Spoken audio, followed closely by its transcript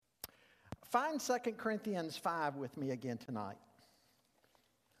Find 2 Corinthians 5 with me again tonight.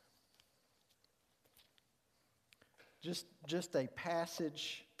 Just a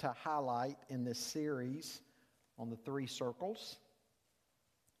passage to highlight in this series on the three circles.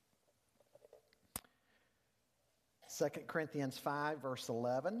 2 Corinthians 5, verse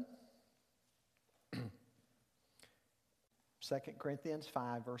 11. 2 Corinthians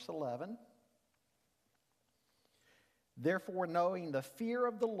 5, verse 11. Therefore, knowing the fear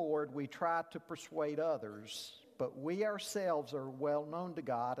of the Lord, we try to persuade others, but we ourselves are well known to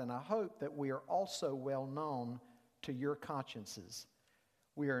God, and I hope that we are also well known to your consciences.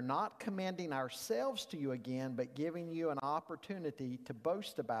 We are not commending ourselves to you again, but giving you an opportunity to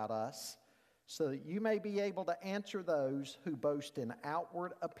boast about us, so that you may be able to answer those who boast in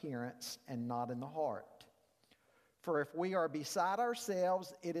outward appearance and not in the heart. For if we are beside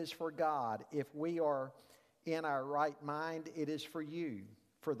ourselves, it is for God. If we are in our right mind, it is for you.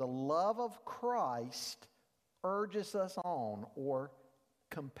 For the love of Christ urges us on, or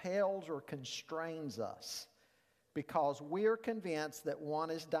compels or constrains us, because we are convinced that one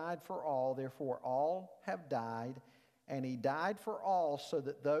has died for all, therefore all have died, and he died for all, so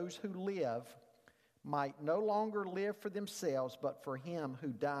that those who live might no longer live for themselves, but for him who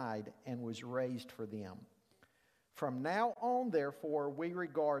died and was raised for them. From now on, therefore, we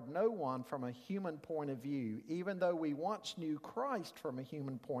regard no one from a human point of view. Even though we once knew Christ from a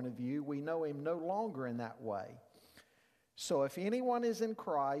human point of view, we know him no longer in that way. So if anyone is in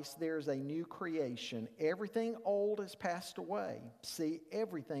Christ, there is a new creation. Everything old has passed away. See,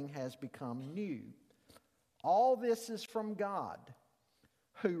 everything has become new. All this is from God,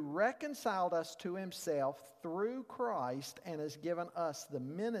 who reconciled us to himself through Christ and has given us the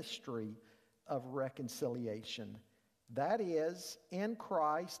ministry of reconciliation. That is, in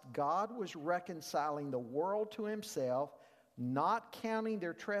Christ, God was reconciling the world to himself, not counting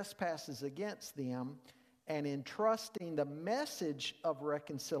their trespasses against them, and entrusting the message of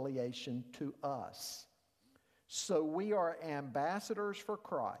reconciliation to us. So we are ambassadors for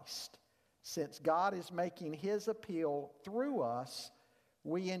Christ. Since God is making his appeal through us,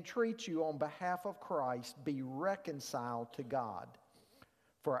 we entreat you on behalf of Christ, be reconciled to God.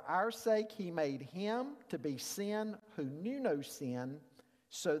 For our sake he made him to be sin who knew no sin,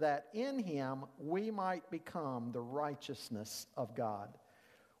 so that in him we might become the righteousness of God.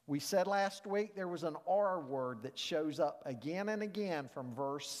 We said last week there was an R word that shows up again and again from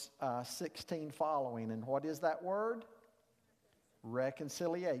verse 16 following. And what is that word?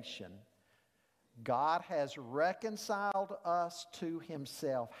 Reconciliation. God has reconciled us to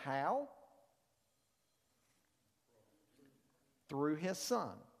himself. How? Through his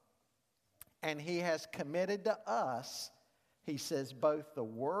Son. And he has committed to us, he says, both the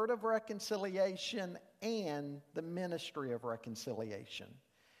word of reconciliation and the ministry of reconciliation.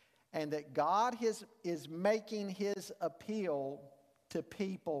 And that God is making his appeal to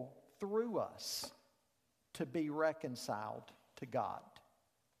people through us to be reconciled to God.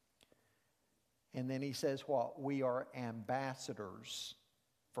 And then he says what? We are ambassadors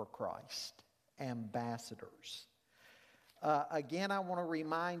for Christ. Ambassadors. Again, I want to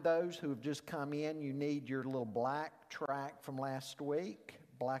remind those who have just come in, you need your little black tract from last week,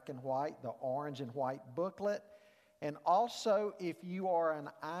 black and white, the orange and white booklet. And also, if you are an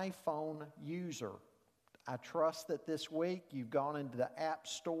iPhone user, I trust that this week you've gone into the App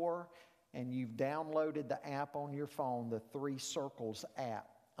Store and you've downloaded the app on your phone, the Three Circles app.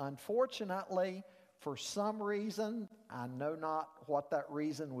 Unfortunately, for some reason, I know not what that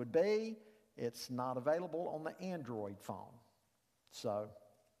reason would be, it's not available on the Android phone. So,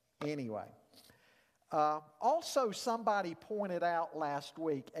 anyway. Also, somebody pointed out last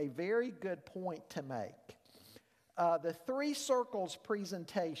week a very good point to make. The Three Circles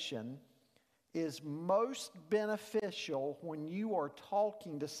presentation is most beneficial when you are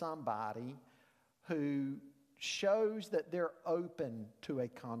talking to somebody who shows that they're open to a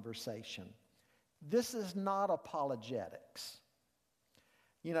conversation. This is not apologetics.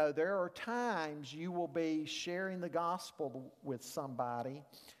 You know, there are times you will be sharing the gospel with somebody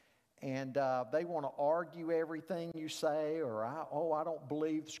and they want to argue everything you say, or I don't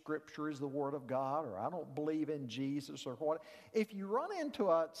believe Scripture is the Word of God, or I don't believe in Jesus, or what. If you run into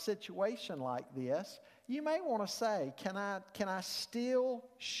a situation like this, you may want to say, can I still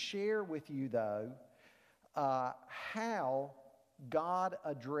share with you, though, how God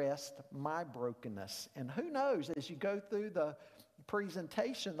addressed my brokenness? And who knows, as you go through the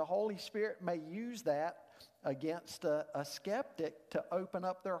presentation, the Holy Spirit may use that against a skeptic to open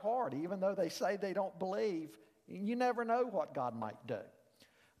up their heart. Even though they say they don't believe, you never know what God might do.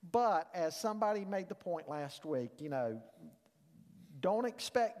 But as somebody made the point last week, you know, Don't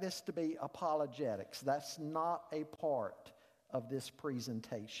expect this to be apologetics. That's not a part of this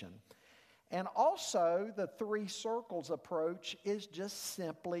presentation. And also, the three circles approach is just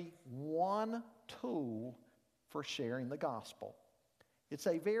simply one tool for sharing the gospel. It's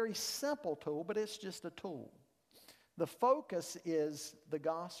a very simple tool, but it's just a tool. The focus is the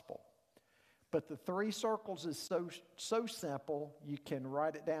gospel. But the three circles is so simple, you can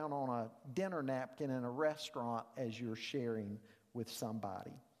write it down on a dinner napkin in a restaurant as you're sharing with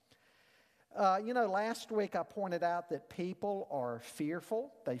somebody. Last week I pointed out that people are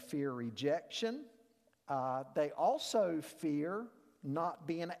fearful. They fear rejection. They also fear not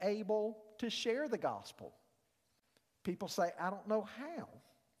being able to share the gospel. People say, I don't know how.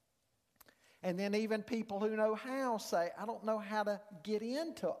 And then even people who know how say, I don't know how to get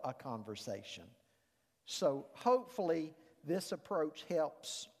into a conversation. So hopefully this approach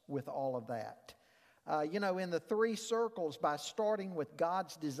helps with all of that. In the three circles, by starting with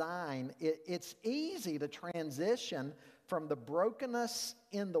God's design, it's easy to transition from the brokenness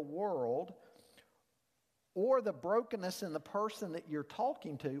in the world or the brokenness in the person that you're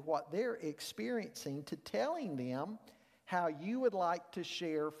talking to, what they're experiencing, to telling them how you would like to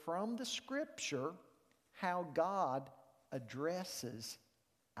share from the Scripture how God addresses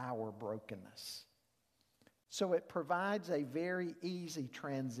our brokenness. So it provides a very easy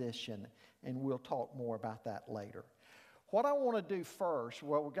transition, and we'll talk more about that later. What I want to do first,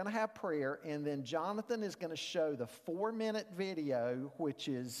 we're going to have prayer, and then Jonathan is going to show the 4-minute video, which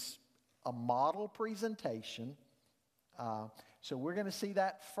is a model presentation. So we're going to see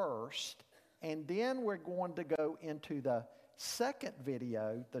that first, and then we're going to go into the second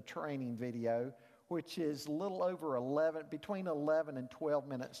video, the training video, which is a little over between 11 and 12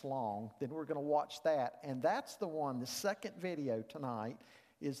 minutes long. Then we're going to watch that, and that's the one, the second video tonight,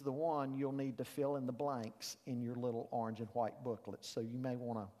 is the one you'll need to fill in the blanks in your little orange and white booklet. So you may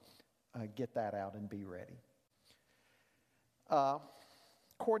want to get that out and be ready.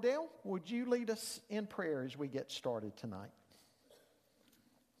 Cordell, would you lead us in prayer as we get started tonight?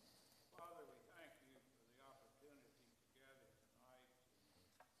 Father, we thank you for the opportunity together tonight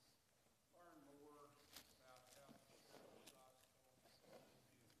to learn more about how to share the gospel news to those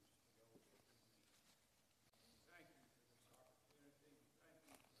who need. Thank you for this opportunity.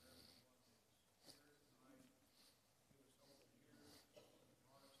 Thank you for everyone that's here tonight. Give us open ears, open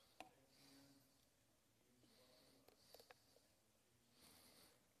hearts to take in and use what we learn.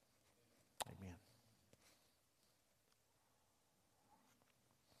 Amen.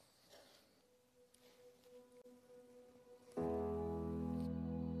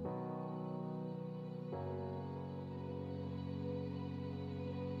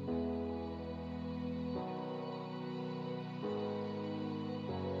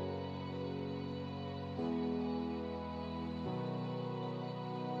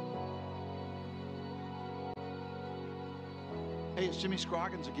 Hey, it's Jimmy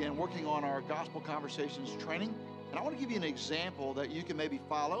Scroggins again, working on our Gospel Conversations training. And I want to give you an example that you can maybe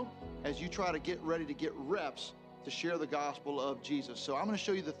follow as you try to get ready to get reps to share the gospel of Jesus. So I'm going to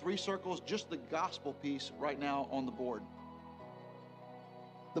show you the three circles, just the gospel piece right now on the board.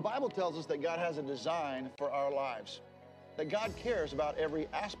 The Bible tells us that God has a design for our lives, that God cares about every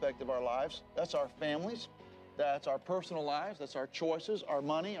aspect of our lives. That's our families, that's our personal lives, that's our choices, our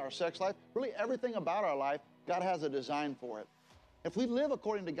money, our sex life, really everything about our life. God has a design for it. If we live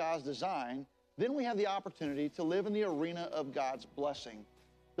according to God's design, then we have the opportunity to live in the arena of God's blessing.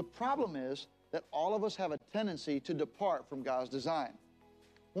 The problem is that all of us have a tendency to depart from God's design.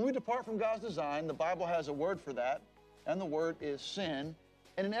 When we depart from God's design, the Bible has a word for that, and the word is sin.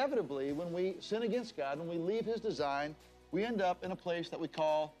 And inevitably, when we sin against God, when we leave His design, we end up in a place that we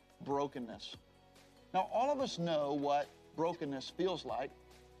call brokenness. Now, all of us know what brokenness feels like.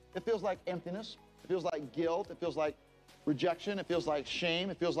 It feels like emptiness. It feels like guilt. It feels like rejection. It feels like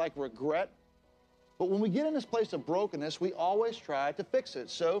shame. It feels like regret. But when we get in this place of brokenness, we always try to fix it.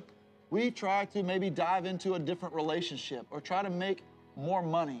 So we try to maybe dive into a different relationship, or try to make more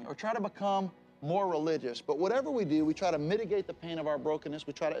money, or try to become more religious. But whatever we do, we try to mitigate the pain of our brokenness.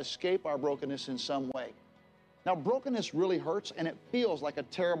 We try to escape our brokenness in some way. Now, brokenness really hurts, and it feels like a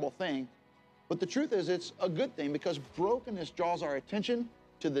terrible thing. But the truth is, it's a good thing, because brokenness draws our attention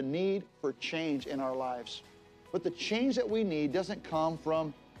to the need for change in our lives. But the change that we need doesn't come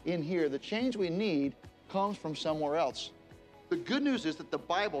from in here. The change we need comes from somewhere else. The good news is that the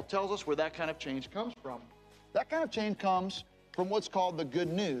Bible tells us where that kind of change comes from. That kind of change comes from what's called the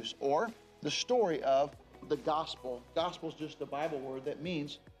good news, or the story of the gospel. Gospel is just a Bible word that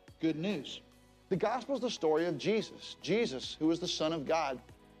means good news. The gospel is the story of Jesus. Jesus, who is the Son of God,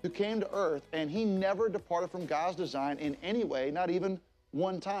 who came to earth, and he never departed from God's design in any way, not even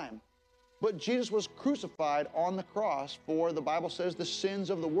one time. But Jesus was crucified on the cross for, the Bible says, the sins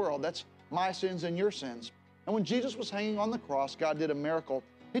of the world. That's my sins and your sins. And when Jesus was hanging on the cross, God did a miracle.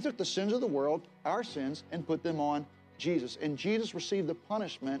 He took the sins of the world, our sins, and put them on Jesus. And Jesus received the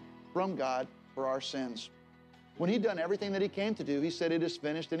punishment from God for our sins. When he'd done everything that he came to do, he said, "It is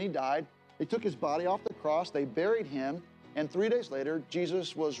finished," and he died. They took his body off the cross, they buried him, and 3 days later,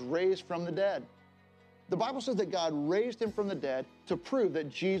 Jesus was raised from the dead. The Bible says that God raised him from the dead to prove that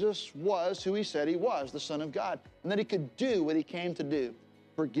Jesus was who he said he was, the Son of God, and that he could do what he came to do,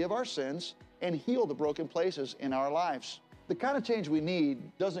 forgive our sins and heal the broken places in our lives. The kind of change we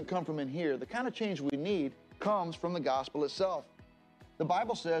need doesn't come from in here. The kind of change we need comes from the gospel itself. The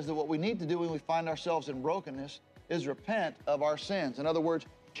Bible says that what we need to do when we find ourselves in brokenness is repent of our sins. In other words,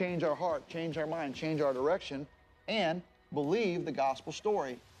 change our heart, change our mind, change our direction, and believe the gospel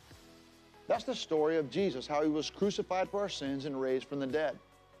story. That's the story of Jesus, how he was crucified for our sins and raised from the dead.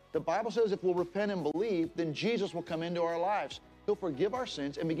 The Bible says if we'll repent and believe, then Jesus will come into our lives. He'll forgive our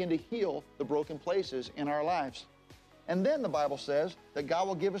sins and begin to heal the broken places in our lives. And then the Bible says that God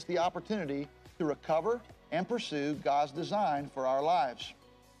will give us the opportunity to recover and pursue God's design for our lives.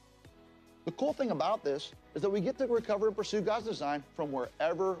 The cool thing about this is that we get to recover and pursue God's design from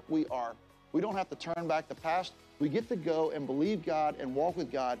wherever we are. We don't have to turn back the past. We get to go and believe God and walk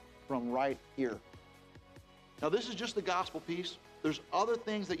with God from right here. Now, this is just the gospel piece. There's other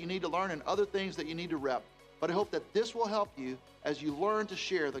things that you need to learn and other things that you need to rep. But I hope that this will help you as you learn to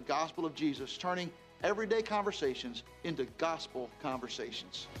share the gospel of Jesus, turning everyday conversations into gospel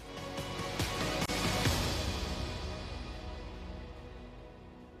conversations.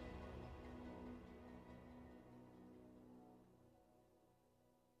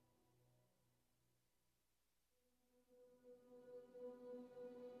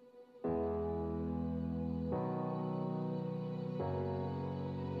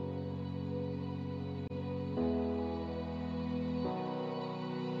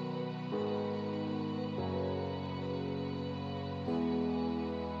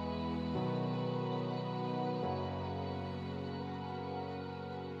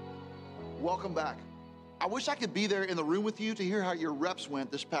 Welcome back. I wish I could be there in the room with you to hear how your reps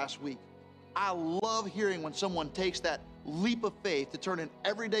went this past week. I love hearing when someone takes that leap of faith to turn an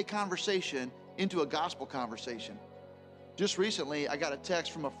everyday conversation into a gospel conversation. Just recently, I got a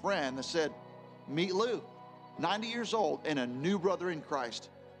text from a friend that said, "Meet Lou, 90 years old and a new brother in Christ.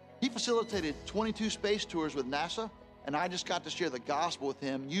 He facilitated 22 space tours with NASA, and I just got to share the gospel with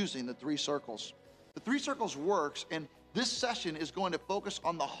him using the 3 circles. The 3 circles works, and this session is going to focus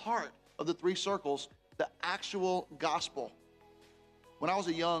on the heart of the 3 circles, the actual gospel." When I was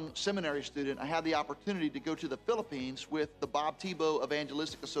a young seminary student, I had the opportunity to go to the Philippines with the Bob Tebow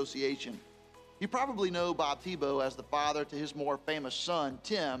Evangelistic Association. You probably know Bob Tebow as the father to his more famous son,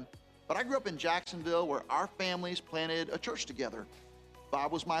 Tim, but I grew up in Jacksonville where our families planted a church together.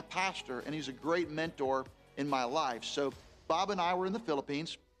 Bob was my pastor, and he's a great mentor in my life. So Bob and I were in the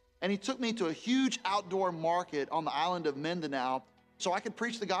Philippines, and he took me to a huge outdoor market on the island of Mindanao so I could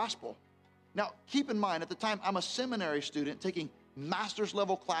preach the gospel. Now, keep in mind, at the time, I'm a seminary student taking master's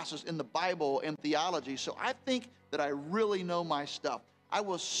level classes in the Bible and theology, so I think that I really know my stuff. I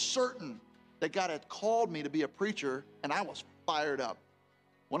was certain that God had called me to be a preacher, and I was fired up.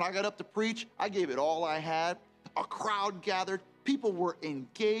 When I got up to preach, I gave it all I had. A crowd gathered. People were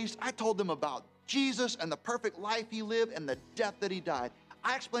engaged. I told them about Jesus and the perfect life he lived and the death that he died.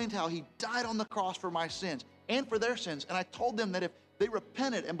 I explained how he died on the cross for my sins and for their sins, and I told them that if they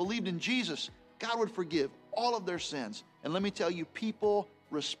repented and believed in Jesus, God would forgive all of their sins. And let me tell you, people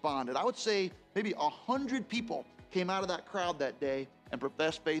responded. I would say maybe 100 people came out of that crowd that day and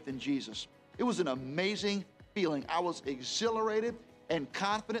professed faith in Jesus. It was an amazing feeling. I was exhilarated and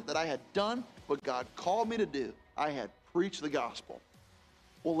confident that I had done what God called me to do. I had preached the gospel.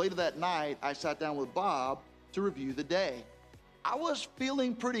 Well, later that night, I sat down with Bob to review the day. I was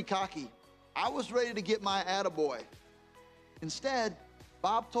feeling pretty cocky. I was ready to get my attaboy. Instead,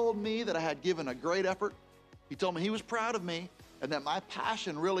 Bob told me that I had given a great effort. He told me he was proud of me and that my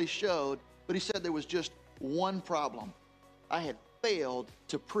passion really showed, but he said there was just one problem. I had failed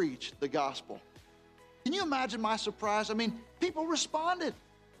to preach the gospel. Can you imagine my surprise? I mean, people responded.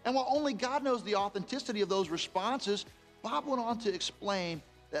 And while only God knows the authenticity of those responses, Bob went on to explain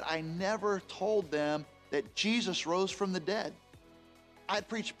that I never told them that Jesus rose from the dead. I had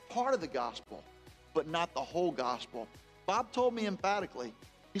preached part of the gospel, but not the whole gospel. Bob told me emphatically,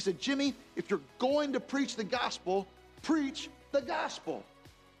 he said, "Jimmy, if you're going to preach the gospel, preach the gospel."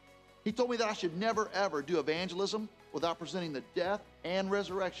 He told me that I should never, ever do evangelism without presenting the death and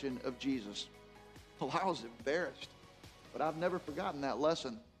resurrection of Jesus. Well, I was embarrassed, but I've never forgotten that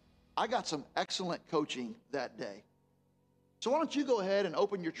lesson. I got some excellent coaching that day. So why don't you go ahead and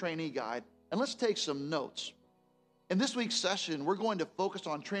open your trainee guide, and let's take some notes. In this week's session, we're going to focus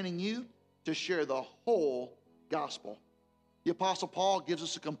on training you to share the whole gospel. The Apostle Paul gives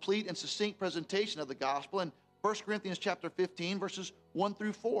us a complete and succinct presentation of the gospel in 1 Corinthians chapter 15, verses 1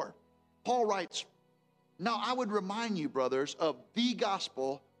 through 4. Paul writes, "Now I would remind you, brothers, of the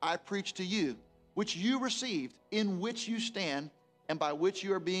gospel I preached to you, which you received, in which you stand, and by which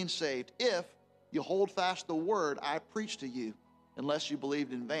you are being saved, if you hold fast the word I preached to you, unless you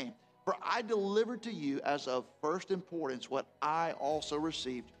believed in vain. For I delivered to you as of first importance what I also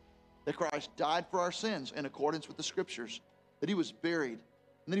received, that Christ died for our sins in accordance with the Scriptures, that he was buried,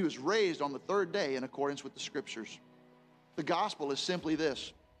 and that he was raised on the third day in accordance with the Scriptures." The gospel is simply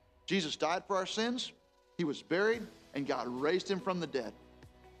this: Jesus died for our sins, he was buried, and God raised him from the dead.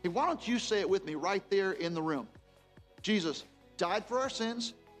 Hey, why don't you say it with me right there in the room? Jesus died for our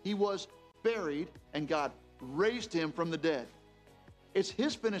sins, he was buried, and God raised him from the dead. It's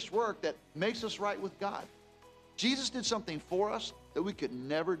his finished work that makes us right with God. Jesus did something for us that we could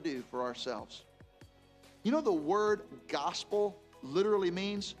never do for ourselves. You know, the word gospel literally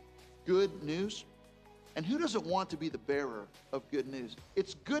means good news. And who doesn't want to be the bearer of good news?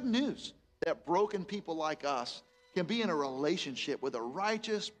 It's good news that broken people like us can be in a relationship with a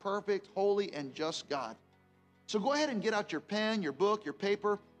righteous, perfect, holy, and just God. So go ahead and get out your pen, your book, your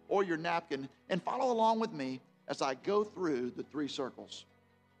paper, or your napkin, and follow along with me as I go through the three circles.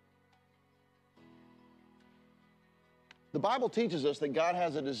 The Bible teaches us that God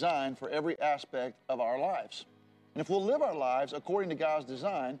has a design for every aspect of our lives. And if we'll live our lives according to God's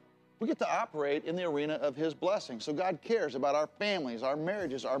design, we get to operate in the arena of his blessing. So God cares about our families, our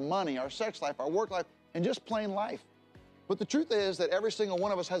marriages, our money, our sex life, our work life, and just plain life. But the truth is that every single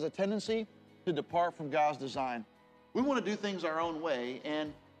one of us has a tendency to depart from God's design. We want to do things our own way,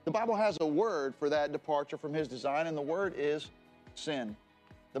 and the Bible has a word for that departure from his design, and the word is sin.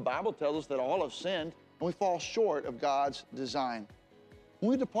 The Bible tells us that all have sinned, and we fall short of God's design. When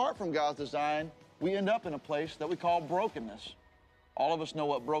we depart from God's design, we end up in a place that we call brokenness. All of us know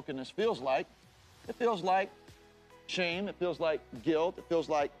what brokenness feels like. It feels like shame. It feels like guilt. It feels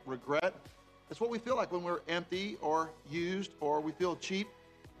like regret. It's what we feel like when we're empty or used or we feel cheap.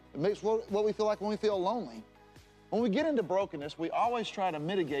 It makes what we feel like when we feel lonely. When we get into brokenness, we always try to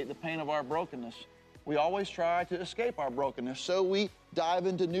mitigate the pain of our brokenness. We always try to escape our brokenness. So we dive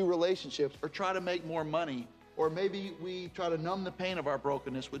into new relationships or try to make more money. Or maybe we try to numb the pain of our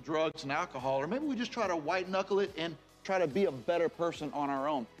brokenness with drugs and alcohol. Or maybe we just try to white knuckle it and try to be a better person on our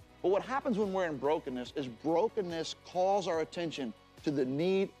own. But what happens when we're in brokenness is brokenness calls our attention to the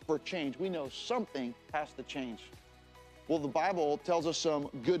need for change. We know something has to change. Well, the Bible tells us some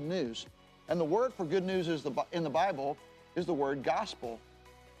good news. And the word for good news in the Bible is the word gospel.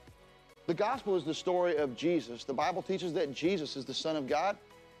 The gospel is the story of Jesus. The Bible teaches that Jesus is the Son of God.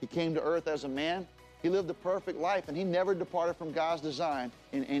 He came to earth as a man. He lived a perfect life, and he never departed from God's design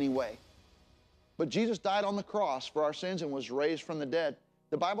in any way. But Jesus died on the cross for our sins and was raised from the dead.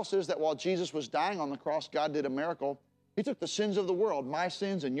 The Bible says that while Jesus was dying on the cross, God did a miracle. He took the sins of the world, my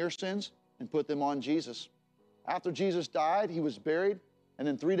sins and your sins, and put them on Jesus. After Jesus died, he was buried, and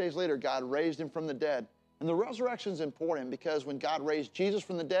then 3 days later, God raised him from the dead. And the resurrection is important because when God raised Jesus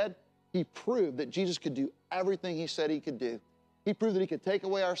from the dead, he proved that Jesus could do everything he said he could do. He proved that he could take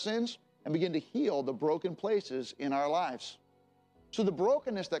away our sins and begin to heal the broken places in our lives. So the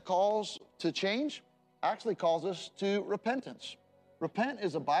brokenness that calls to change actually calls us to repentance. Repent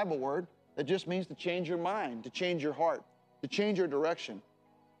is a Bible word that just means to change your mind, to change your heart, to change your direction.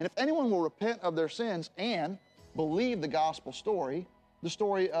 And if anyone will repent of their sins and believe the gospel story, the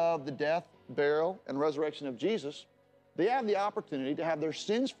story of the death, burial, and resurrection of Jesus, they have the opportunity to have their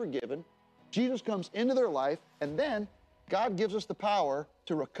sins forgiven. Jesus comes into their life, and then God gives us the power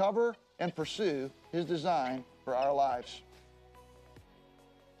to recover and pursue his design for our lives.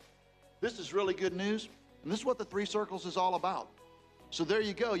 This is really good news, and this is what the three circles is all about. So there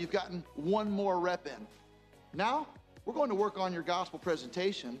you go. You've gotten one more rep in. Now, we're going to work on your gospel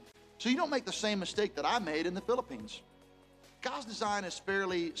presentation so you don't make the same mistake that I made in the Philippines. God's design is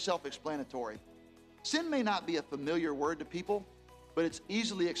fairly self-explanatory. Sin may not be a familiar word to people, but it's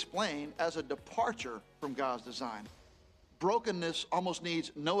easily explained as a departure from God's design. Brokenness almost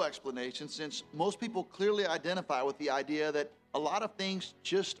needs no explanation since most people clearly identify with the idea that a lot of things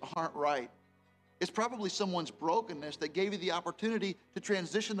just aren't right. It's probably someone's brokenness that gave you the opportunity to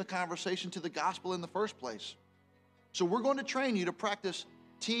transition the conversation to the gospel in the first place. So we're going to train you to practice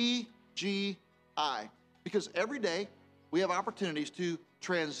TGI. Because every day we have opportunities to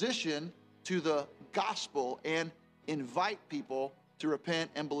transition to the gospel and invite people to repent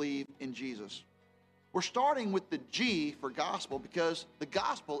and believe in Jesus. We're starting with the G for gospel because the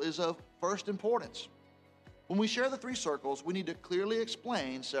gospel is of first importance. When we share the three circles, we need to clearly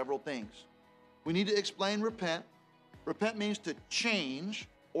explain several things. We need to explain repent. Repent means to change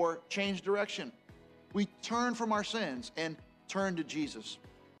or change direction. We turn from our sins and turn to Jesus.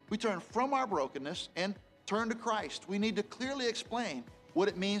 We turn from our brokenness and turn to Christ. We need to clearly explain what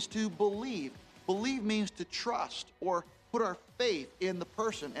it means to believe. Believe means to trust or put our faith in the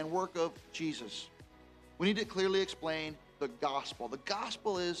person and work of Jesus. We need to clearly explain the gospel. The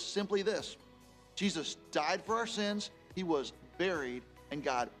gospel is simply this: Jesus died for our sins, he was buried, and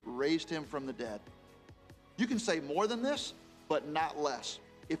God raised him from the dead. You can say more than this, but not less.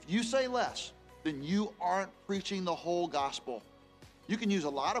 If you say less, then you aren't preaching the whole gospel. You can use a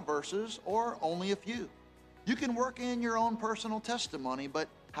lot of verses or only a few. You can work in your own personal testimony, but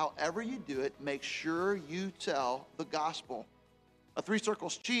however you do it, make sure you tell the gospel. A three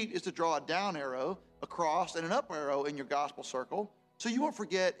circles cheat is to draw a down arrow, a cross, and an up arrow in your gospel circle, so you won't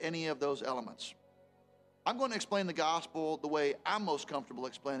forget any of those elements. I'm going to explain the gospel the way I'm most comfortable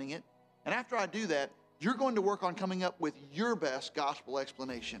explaining it, and after I do that, you're going to work on coming up with your best gospel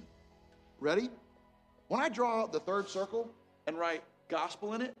explanation. Ready? When I draw the third circle and write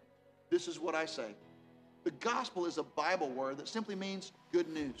gospel in it, this is what I say. The gospel is a Bible word that simply means good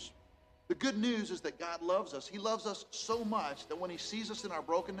news. The good news is that God loves us. He loves us so much that when he sees us in our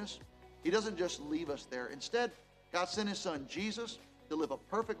brokenness, he doesn't just leave us there. Instead, God sent his son Jesus to live a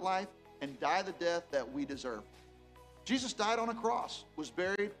perfect life and die the death that we deserve. Jesus died on a cross, was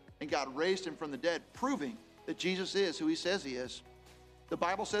buried, and God raised him from the dead, proving that Jesus is who he says he is. The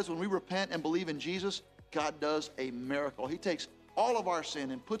Bible says when we repent and believe in Jesus, God does a miracle. He takes all of our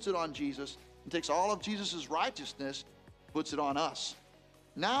sin and puts it on Jesus, and takes all of Jesus' righteousness, puts it on us.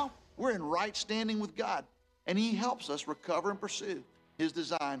 Now, we're in right standing with God, and he helps us recover and pursue his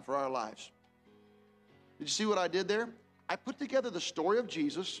design for our lives. Did you see what I did there? I put together the story of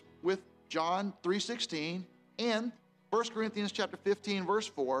Jesus with John 3:16 and 1 Corinthians chapter 15, verse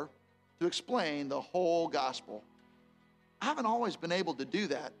 4 to explain the whole gospel. I haven't always been able to do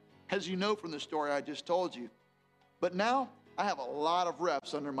that, as you know from the story I just told you. But now I have a lot of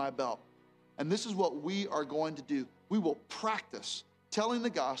reps under my belt. And this is what we are going to do. We will practice telling the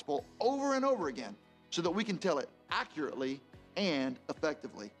gospel over and over again so that we can tell it accurately and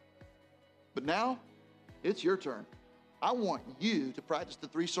effectively. But now, it's your turn. I want you to practice the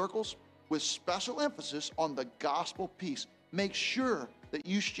three circles with special emphasis on the gospel piece. Make sure that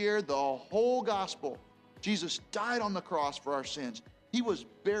you share the whole gospel. Jesus died on the cross for our sins. He was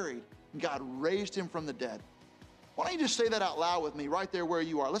buried, and God raised him from the dead. Why don't you just say that out loud with me right there where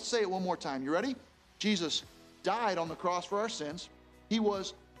you are? Let's say it one more time. You ready? Jesus died on the cross for our sins. He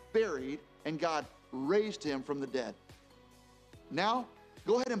was buried, and God raised him from the dead. Now,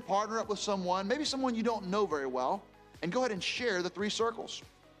 go ahead and partner up with someone, maybe someone you don't know very well, and go ahead and share the three circles.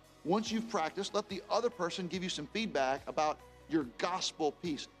 Once you've practiced, let the other person give you some feedback about your gospel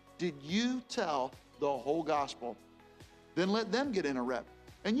piece. Did you tell the whole gospel? Then let them get in a rep,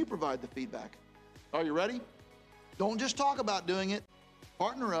 and you provide the feedback. Are you ready? Don't just talk about doing it.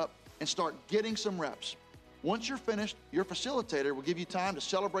 Partner up and start getting some reps. Once you're finished, your facilitator will give you time to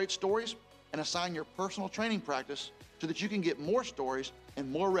celebrate stories and assign your personal training practice so that you can get more stories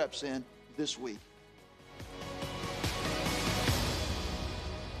and more reps in this week.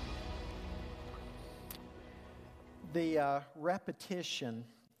 The repetition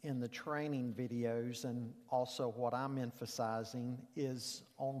in the training videos, and also what I'm emphasizing, is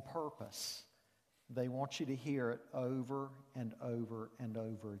on purpose. They want you to hear it over and over and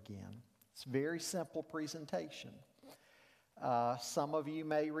over again. It's a very simple presentation. Some of you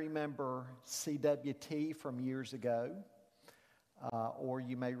may remember CWT from years ago, or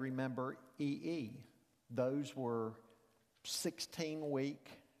you may remember EE. Those were 16-week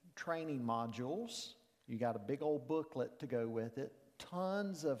training modules. You got a big old booklet to go with it,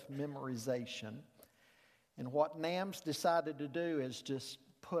 tons of memorization. And what NAMS decided to do is just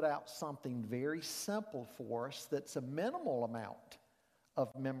put out something very simple for us that's a minimal amount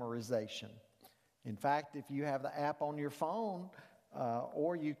of memorization. In fact, if you have the app on your phone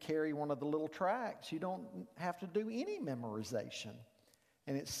or you carry one of the little tracks, you don't have to do any memorization.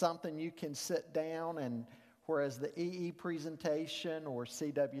 And it's something you can sit down, and whereas the EE presentation or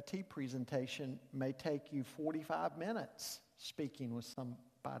CWT presentation may take you 45 minutes speaking with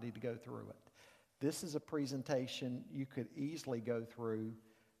somebody to go through it. This is a presentation you could easily go through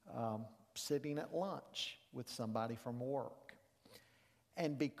sitting at lunch with somebody from work.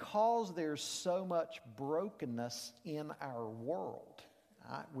 And because there's so much brokenness in our world,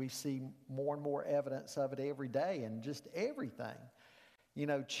 we see more and more evidence of it every day in just everything. You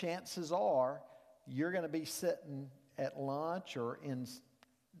know, chances are you're going to be sitting at lunch or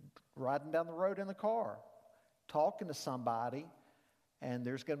riding down the road in the car, talking to somebody, and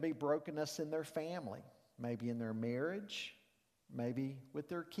there's going to be brokenness in their family, maybe in their marriage, maybe with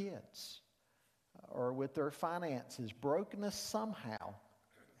their kids, or with their finances. Brokenness somehow,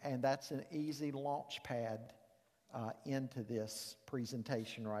 and that's an easy launch pad into this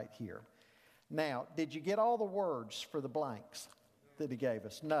presentation right here. Now, did you get all the words for the blanks that he gave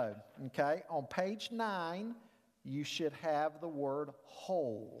us? No. Okay. On page 9, you should have the word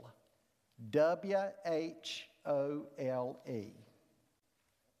whole. W-H-O-L-E.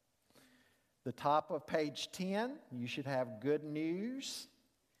 The top of page 10, you should have good news.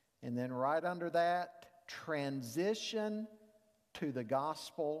 And then right under that, transition to the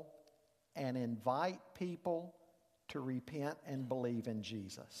gospel and invite people to repent and believe in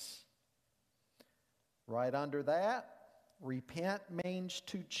Jesus. Right under that, repent means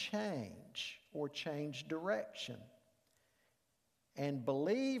to change or change direction. And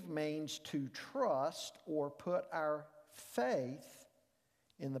believe means to trust or put our faith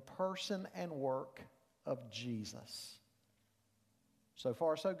in the person and work of Jesus. So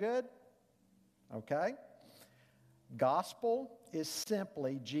far, so good? Okay. Gospel is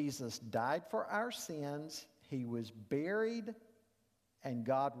simply Jesus died for our sins, he was buried, and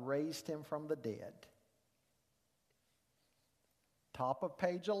God raised him from the dead. Top of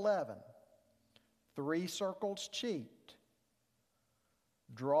page 11. 3 circles cheat.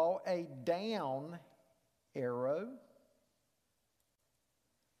 Draw a down arrow,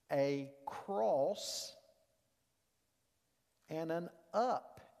 a cross, and an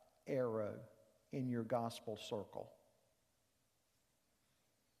up arrow in your gospel circle.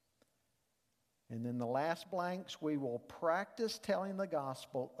 And then the last blanks, we will practice telling the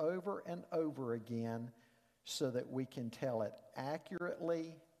gospel over and over again so that we can tell it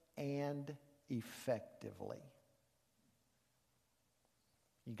accurately and effectively.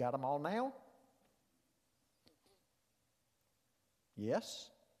 You got them all now? Yes?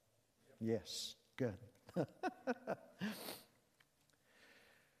 Yes. Good.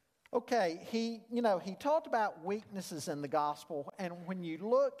 Okay, he talked about weaknesses in the gospel, and when you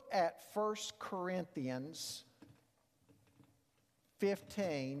look at 1 Corinthians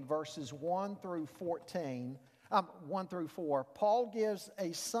 15, verses 1 through 4, Paul gives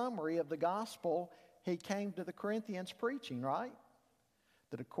a summary of the gospel he came to the Corinthians preaching, right?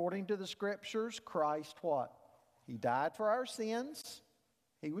 That according to the scriptures, Christ what? He died for our sins.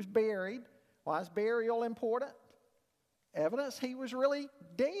 He was buried. Why is burial important? Evidence he was really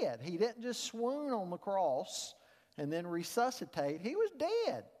dead. He didn't just swoon on the cross and then resuscitate. He was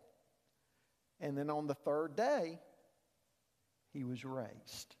dead. And then on the third day, he was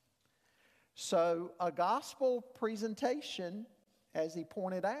raised. So a gospel presentation, as he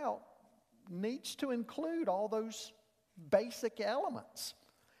pointed out, needs to include all those basic elements.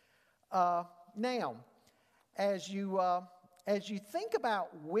 Now, as you think about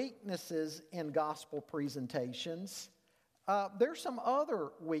weaknesses in gospel presentations, there's some other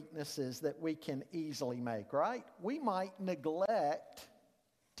weaknesses that we can easily make, right? We might neglect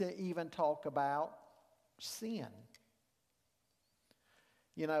to even talk about sin.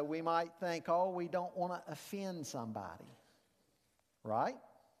 You know, we might think, oh, we don't want to offend somebody, right?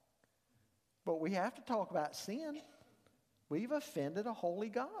 But we have to talk about sin. We've offended a holy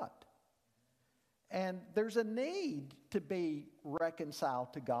God. And there's a need to be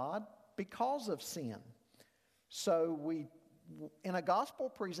reconciled to God because of sin. So in a gospel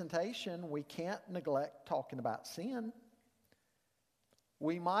presentation, we can't neglect talking about sin.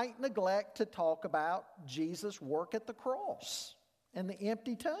 We might neglect to talk about Jesus' work at the cross and the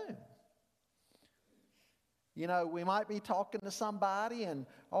empty tomb. You know, we might be talking to somebody and,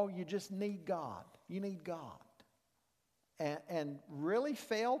 oh, you just need God. You need God. And really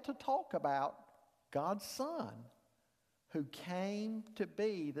fail to talk about God's Son who came to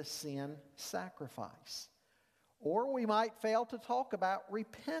be the sin sacrifice. Or we might fail to talk about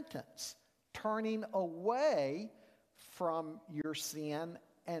repentance, turning away from your sin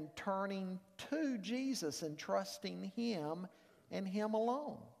and turning to Jesus and trusting Him and Him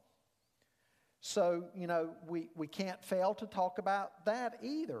alone. So, you know, we can't fail to talk about that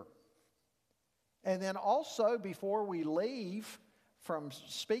either. And then also, before we leave from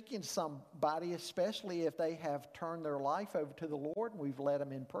speaking to somebody, especially if they have turned their life over to the Lord and we've led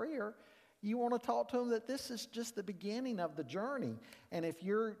them in prayer, You want to talk to them that this is just the beginning of the journey. And if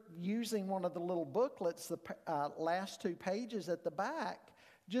you're using one of the little booklets, the last 2 pages at the back,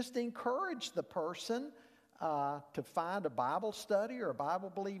 just encourage the person to find a Bible study or a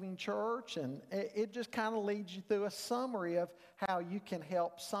Bible-believing church. And it just kind of leads you through a summary of how you can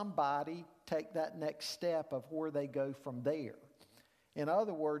help somebody take that next step of where they go from there. In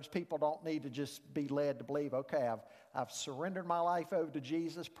other words, people don't need to just be led to believe, okay, I've surrendered my life over to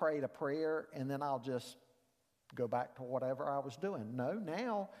Jesus, prayed a prayer, and then I'll just go back to whatever I was doing. No,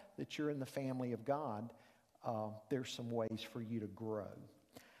 now that you're in the family of God, there's some ways for you to grow.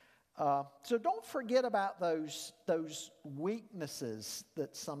 So don't forget about those weaknesses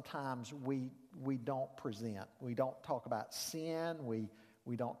that sometimes we don't present. We don't talk about sin.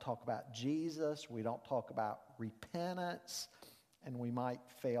 We don't talk about Jesus. We don't talk about repentance. And we might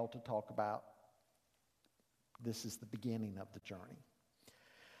fail to talk about this is the beginning of the journey.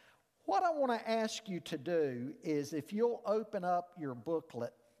 What I want to ask you to do is if you'll open up your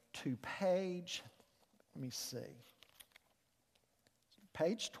booklet to page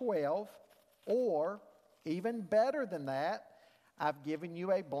 12, or even better than that, I've given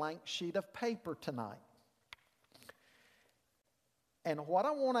you a blank sheet of paper tonight. And what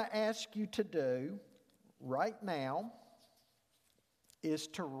I want to ask you to do right now is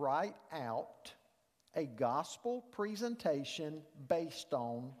to write out a gospel presentation based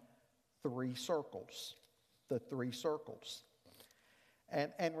on 3 circles, the 3 circles.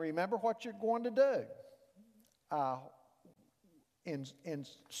 And remember what you're going to do. In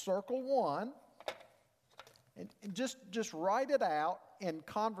circle 1, and just write it out in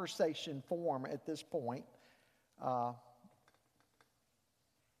conversation form at this point.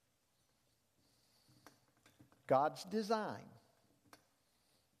 God's design.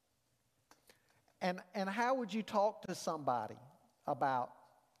 And how would you talk to somebody about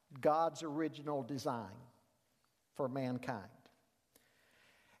God's original design for mankind?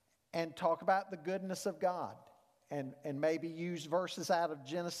 And talk about the goodness of God. And maybe use verses out of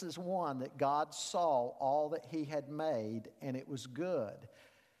Genesis 1 that God saw all that he had made and it was good.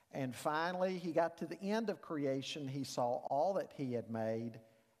 And finally, he got to the end of creation. He saw all that he had made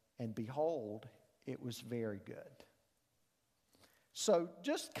and behold, it was very good. So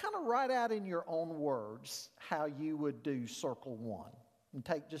just kind of write out in your own words how you would do circle 1. And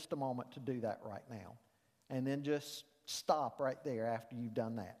take just a moment to do that right now. And then just stop right there after you've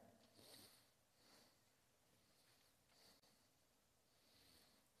done that.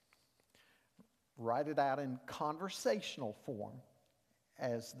 Write it out in conversational form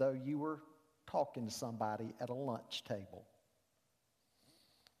as though you were talking to somebody at a lunch table.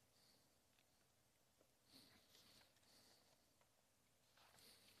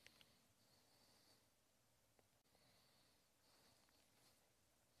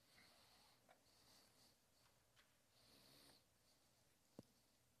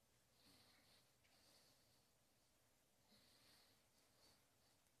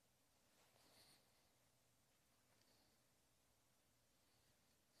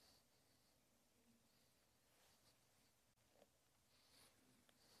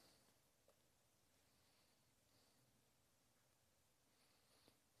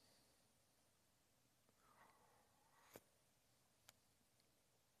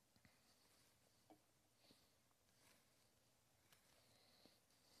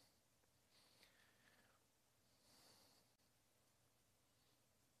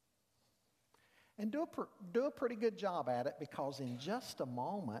 And do a pretty good job at it, because in just a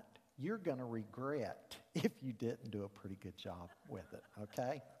moment, you're going to regret if you didn't do a pretty good job with it,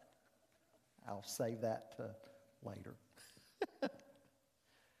 okay? I'll save that to later.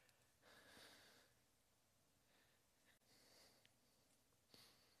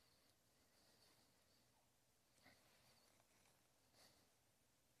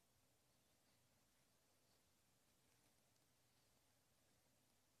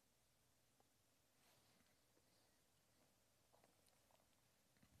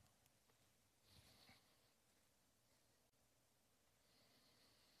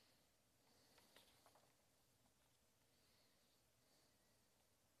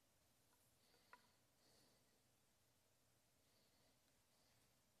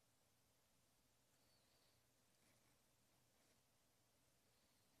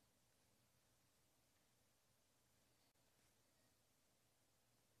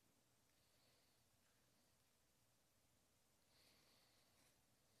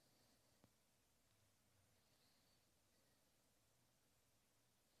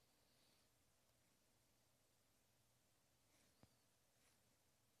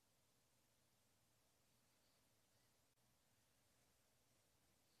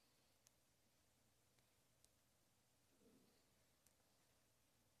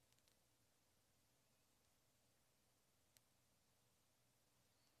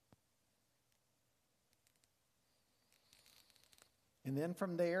 And then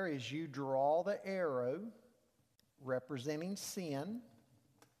from there, as you draw the arrow representing sin,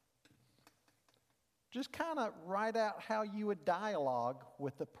 just kind of write out how you would dialogue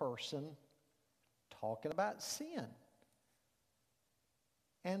with the person talking about sin.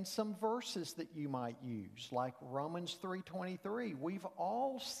 And some verses that you might use, like Romans 3:23. We've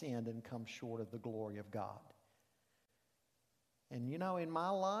all sinned and come short of the glory of God. And you know, in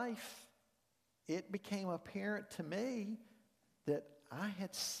my life, it became apparent to me that I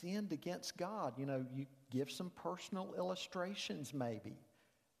had sinned against God. You know, you give some personal illustrations maybe.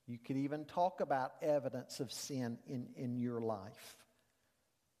 You could even talk about evidence of sin in your life.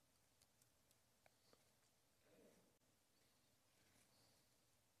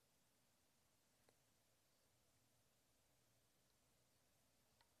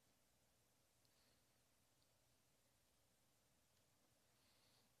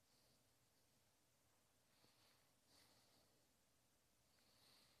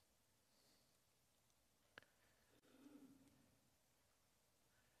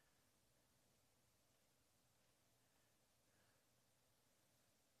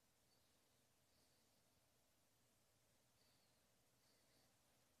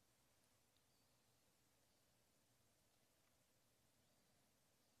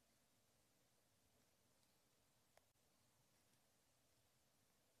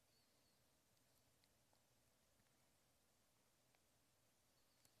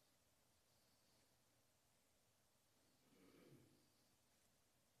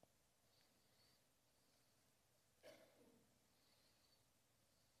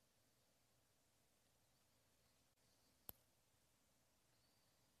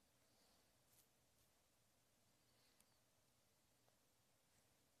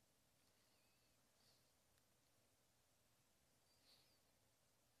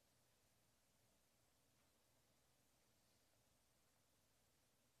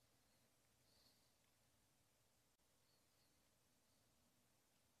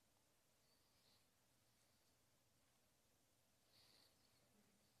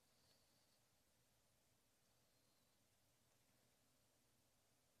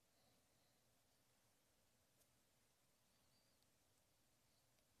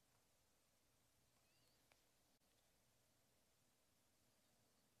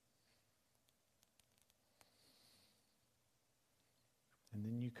 And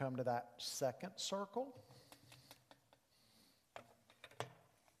then you come to that second circle.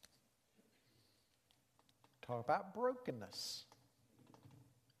 Talk about brokenness.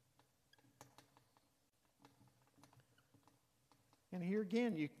 And here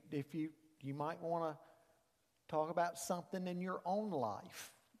again, you might want to talk about something in your own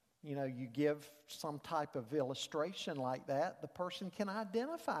life. You know, you give some type of illustration like that, the person can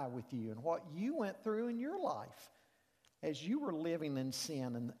identify with you and what you went through in your life as you were living in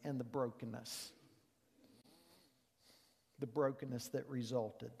sin and the brokenness that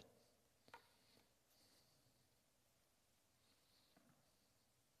resulted.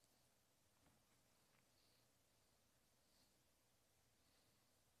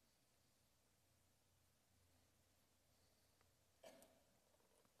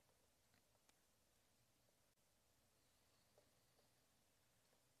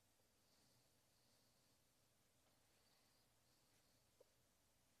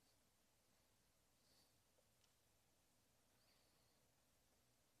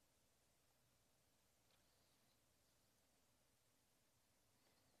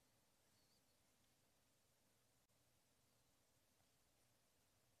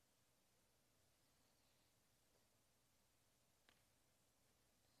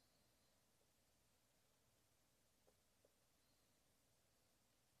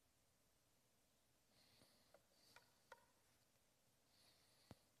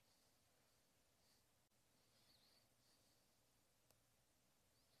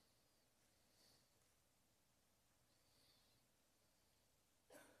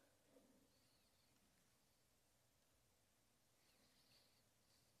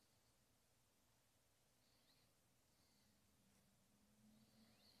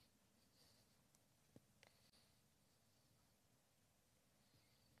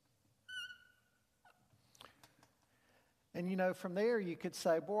 And you know, from there you could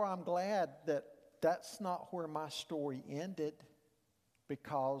say, boy, I'm glad that that's not where my story ended,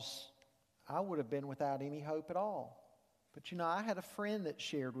 because I would have been without any hope at all. But you know, I had a friend that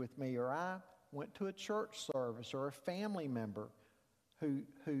shared with me, or I went to a church service, or a family member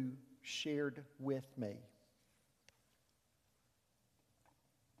who shared with me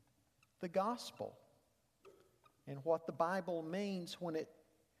the gospel and what the Bible means when it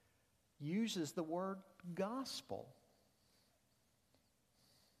uses the word gospel.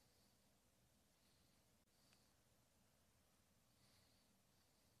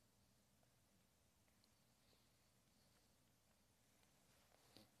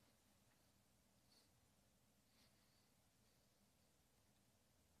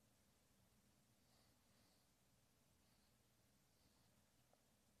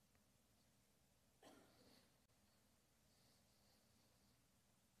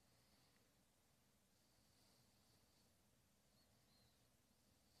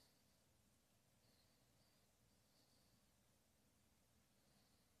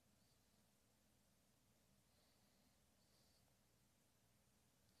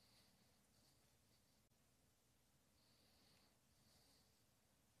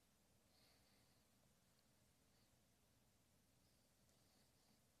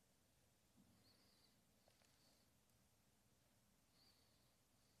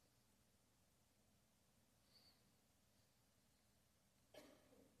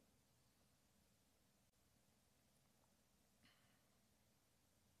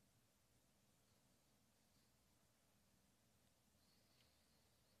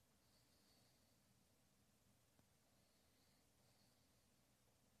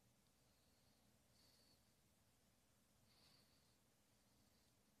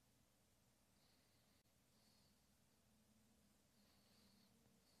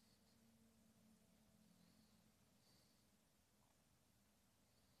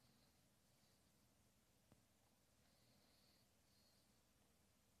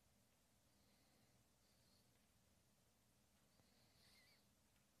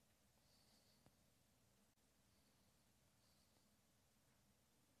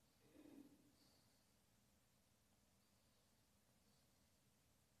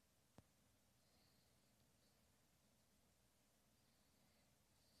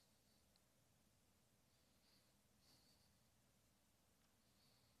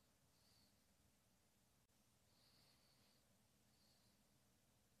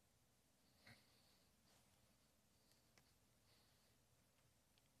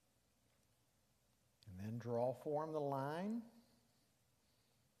 draw for them the line.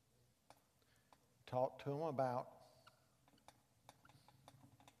 Talk to them about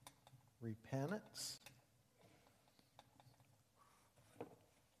repentance.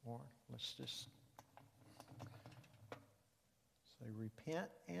 Or let's just say repent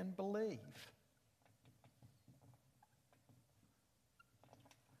and believe.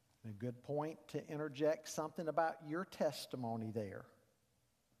 A good point to interject something about your testimony there.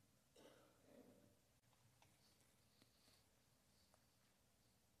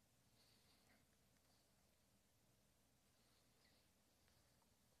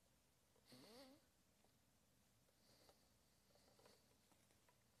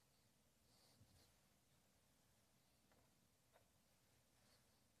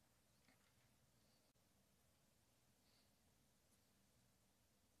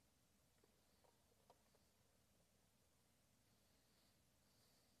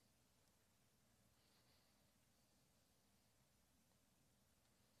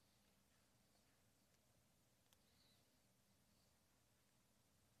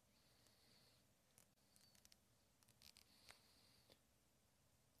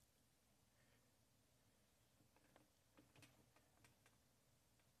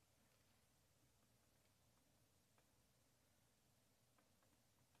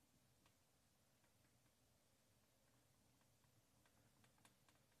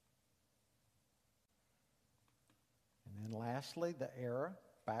 And lastly, the era,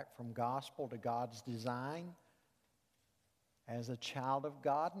 back from gospel to God's design. As a child of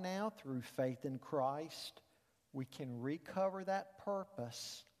God now, through faith in Christ, we can recover that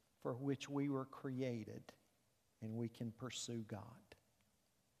purpose for which we were created, and we can pursue God.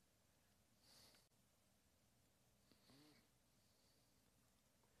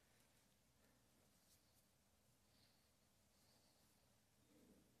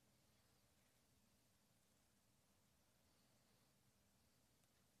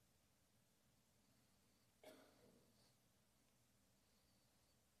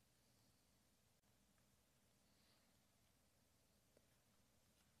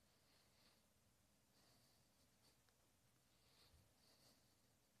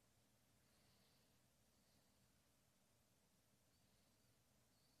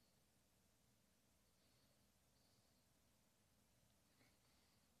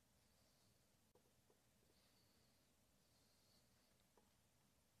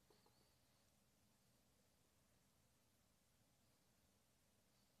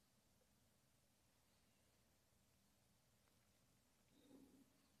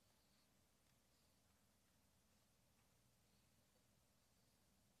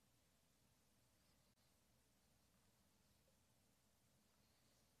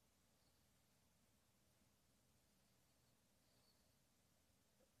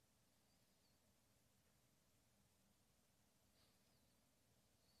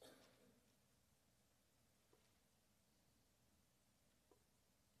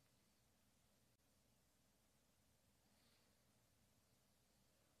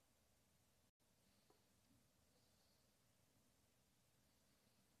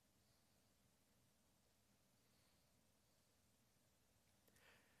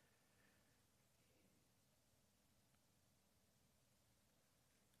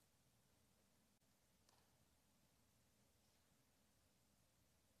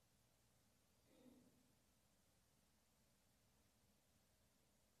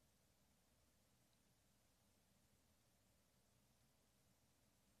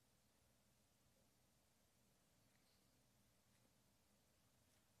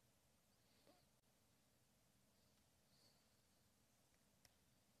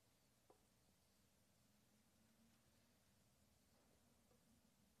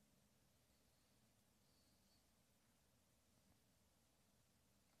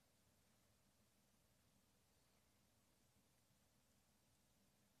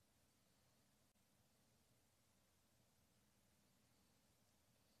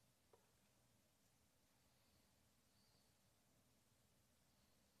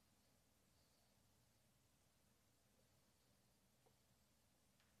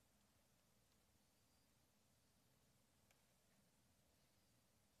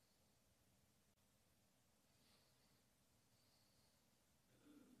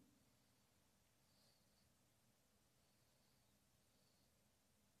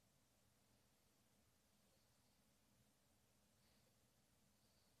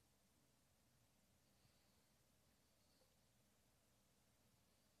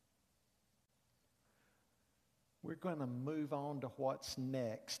 We're going to move on to what's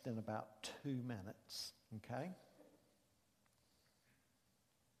next in about 2 minutes, okay?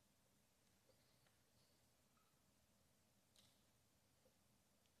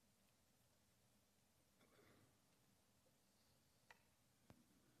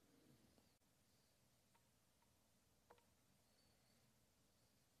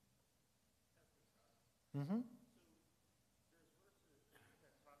 Mm-hmm.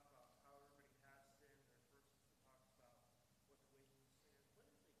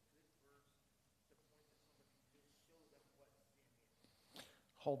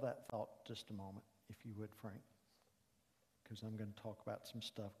 Hold that thought just a moment, if you would, Frank, because I'm going to talk about some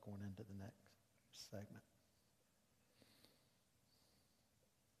stuff going into the next segment.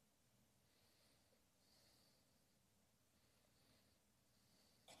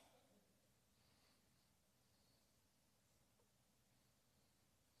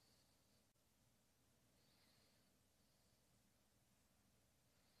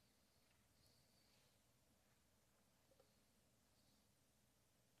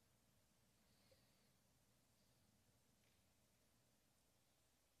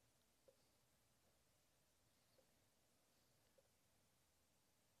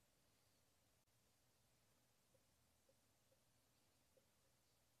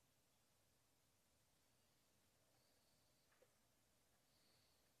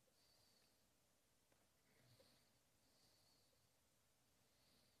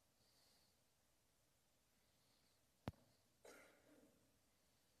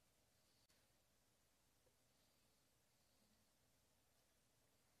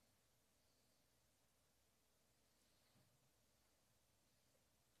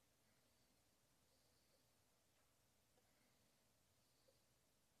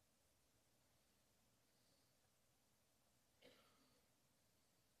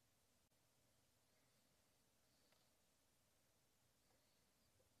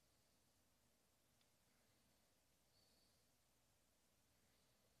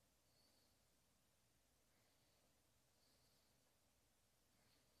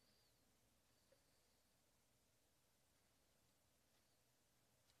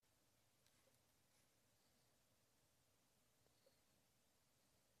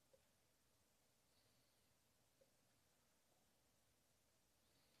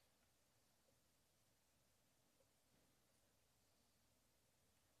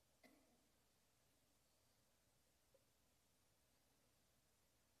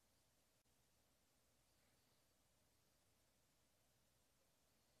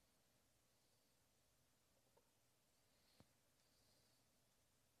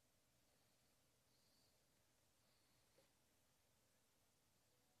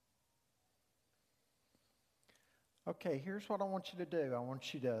 Okay, here's what I want you to do. I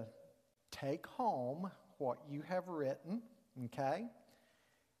want you to take home what you have written, okay?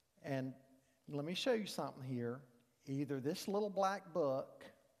 And let me show you something here. Either this little black book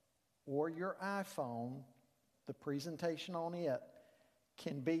or your iPhone, the presentation on it,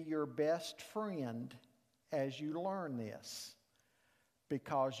 can be your best friend as you learn this,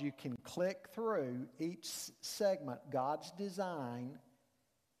 because you can click through each segment, God's design,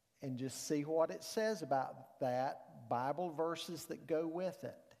 and just see what it says about that, Bible verses that go with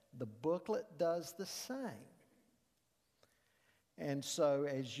it. The booklet does the same. And so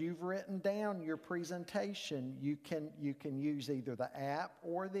as you've written down your presentation, you can use either the app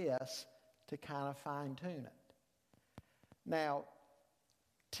or this to kind of fine-tune it. Now,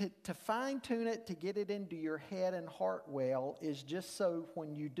 to fine-tune it, to get it into your head and heart well, is just so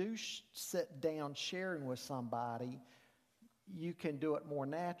when you do sit down sharing with somebody, you can do it more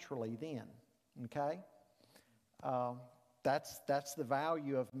naturally then, okay? That's the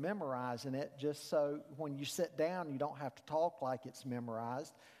value of memorizing it, just so when you sit down, you don't have to talk like it's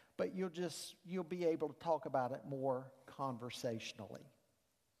memorized, but you'll be able to talk about it more conversationally.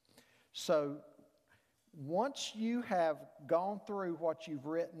 So once you have gone through what you've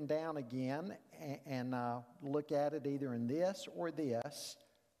written down again and look at it either in this or this,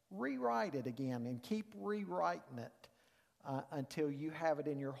 rewrite it again and keep rewriting it until you have it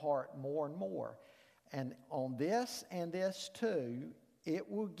in your heart more and more. And on this and this too, it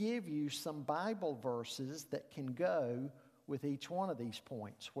will give you some Bible verses that can go with each one of these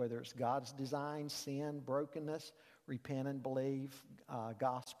points, whether it's God's design, sin, brokenness, repent and believe,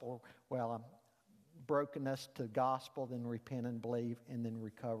 gospel, brokenness to gospel, then repent and believe, and then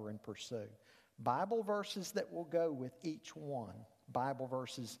recover and pursue. Bible verses that will go with each one. Bible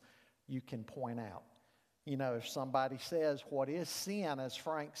verses you can point out. You know, if somebody says, what is sin, as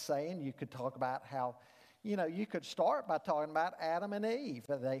Frank's saying, you could talk about how, you could start by talking about Adam and Eve.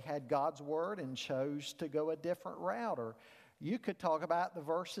 They had God's word and chose to go a different route. Or you could talk about the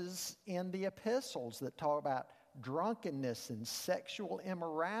verses in the epistles that talk about drunkenness and sexual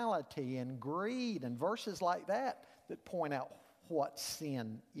immorality and greed and verses like that that point out what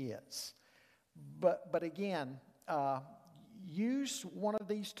sin is. But again, use one of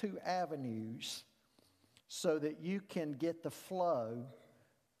these two avenues so that you can get the flow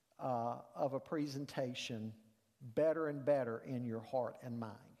of a presentation better and better in your heart and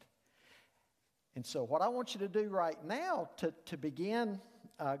mind. And so what I want you to do right now to begin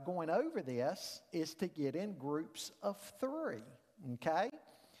going over this is to get in groups of 3, okay?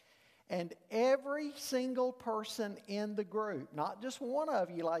 And every single person in the group, not just one of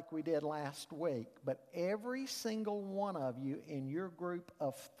you like we did last week, but every single one of you in your group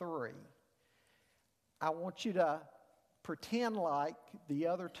of 3, I want you to pretend like the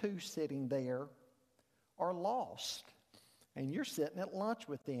other 2 sitting there are lost. And you're sitting at lunch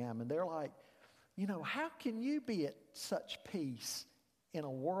with them, and they're like, you know, how can you be at such peace in a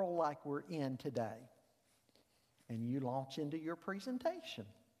world like we're in today? And you launch into your presentation,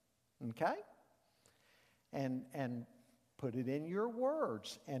 okay? And put it in your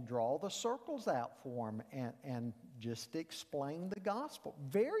words and draw the circles out for them and just explain the gospel.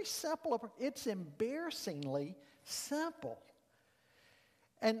 Very simple. It's embarrassingly simple.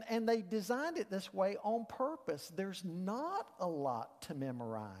 And they designed it this way on purpose. There's not a lot to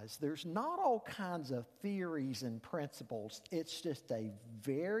memorize. There's not all kinds of theories and principles. It's just a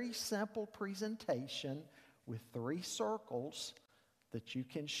very simple presentation with 3 circles that you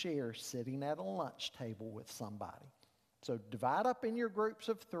can share sitting at a lunch table with somebody. So divide up in your groups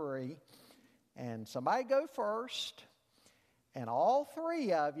of 3, and somebody go first, and all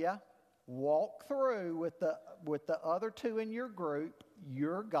 3 of you walk through with the other 2 in your group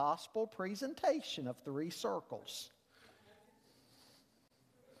your gospel presentation of 3 circles.